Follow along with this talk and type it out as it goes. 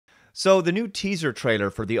So, the new teaser trailer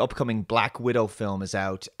for the upcoming Black Widow film is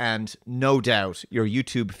out, and no doubt your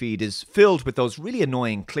YouTube feed is filled with those really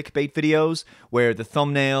annoying clickbait videos where the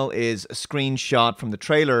thumbnail is a screenshot from the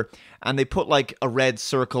trailer and they put like a red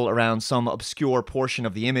circle around some obscure portion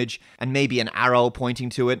of the image and maybe an arrow pointing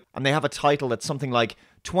to it, and they have a title that's something like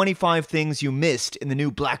 25 Things You Missed in the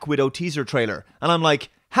New Black Widow Teaser Trailer. And I'm like,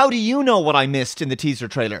 how do you know what I missed in the teaser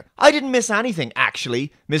trailer? I didn't miss anything,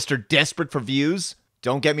 actually, Mr. Desperate for Views.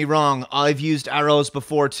 Don't get me wrong, I've used arrows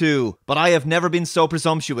before too, but I have never been so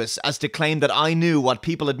presumptuous as to claim that I knew what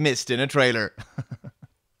people had missed in a trailer.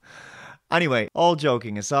 Anyway, all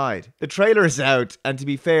joking aside, the trailer is out, and to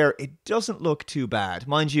be fair, it doesn't look too bad.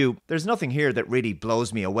 Mind you, there's nothing here that really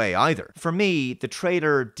blows me away either. For me, the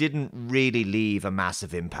trailer didn't really leave a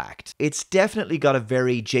massive impact. It's definitely got a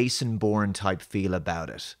very Jason Bourne type feel about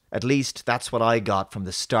it. At least that's what I got from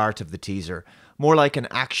the start of the teaser. More like an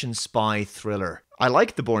action spy thriller. I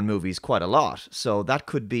like the Bourne movies quite a lot, so that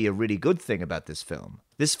could be a really good thing about this film.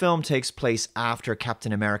 This film takes place after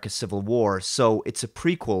Captain America Civil War, so it's a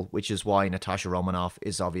prequel, which is why Natasha Romanoff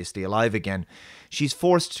is obviously alive again. She's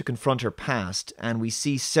forced to confront her past, and we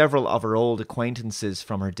see several of her old acquaintances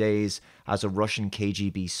from her days as a Russian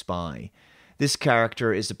KGB spy. This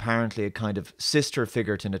character is apparently a kind of sister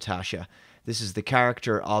figure to Natasha. This is the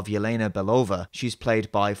character of Yelena Belova. She's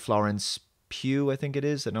played by Florence Pugh, I think it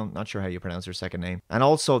is. I'm not sure how you pronounce her second name. And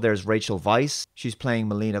also there's Rachel Weisz. She's playing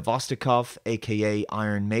Melina Vostokov, aka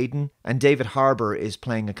Iron Maiden. And David Harbour is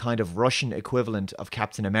playing a kind of Russian equivalent of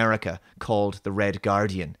Captain America called the Red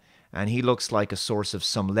Guardian. And he looks like a source of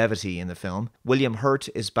some levity in the film. William Hurt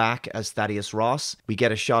is back as Thaddeus Ross. We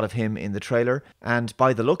get a shot of him in the trailer, and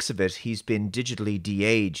by the looks of it, he's been digitally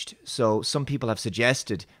de-aged, so some people have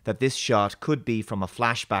suggested that this shot could be from a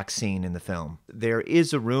flashback scene in the film. There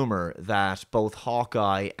is a rumour that both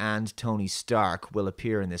Hawkeye and Tony Stark will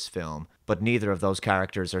appear in this film, but neither of those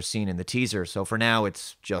characters are seen in the teaser, so for now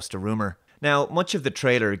it's just a rumour. Now, much of the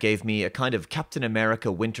trailer gave me a kind of Captain America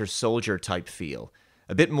Winter Soldier type feel.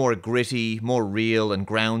 A bit more gritty, more real and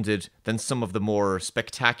grounded than some of the more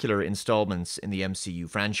spectacular installments in the MCU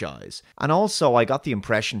franchise. And also, I got the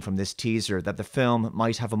impression from this teaser that the film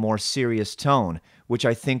might have a more serious tone, which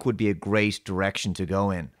I think would be a great direction to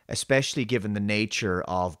go in, especially given the nature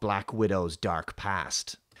of Black Widow's dark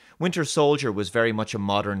past. Winter Soldier was very much a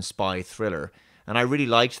modern spy thriller, and I really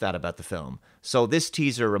liked that about the film, so this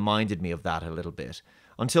teaser reminded me of that a little bit.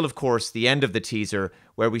 Until, of course, the end of the teaser,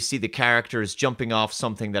 where we see the characters jumping off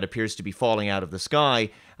something that appears to be falling out of the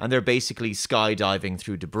sky, and they're basically skydiving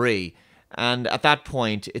through debris. And at that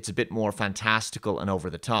point, it's a bit more fantastical and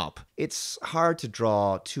over the top. It's hard to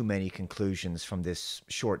draw too many conclusions from this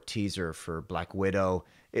short teaser for Black Widow.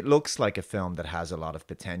 It looks like a film that has a lot of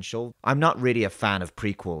potential. I'm not really a fan of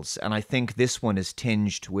prequels, and I think this one is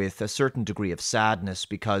tinged with a certain degree of sadness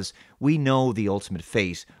because we know the ultimate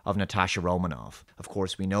fate of Natasha Romanoff. Of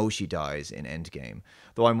course, we know she dies in Endgame,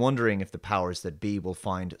 though I'm wondering if the powers that be will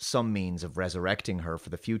find some means of resurrecting her for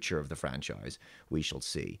the future of the franchise. We shall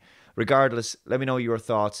see. Regardless, let me know your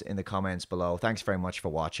thoughts in the comments below. Thanks very much for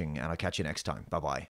watching, and I'll catch you next time. Bye-bye.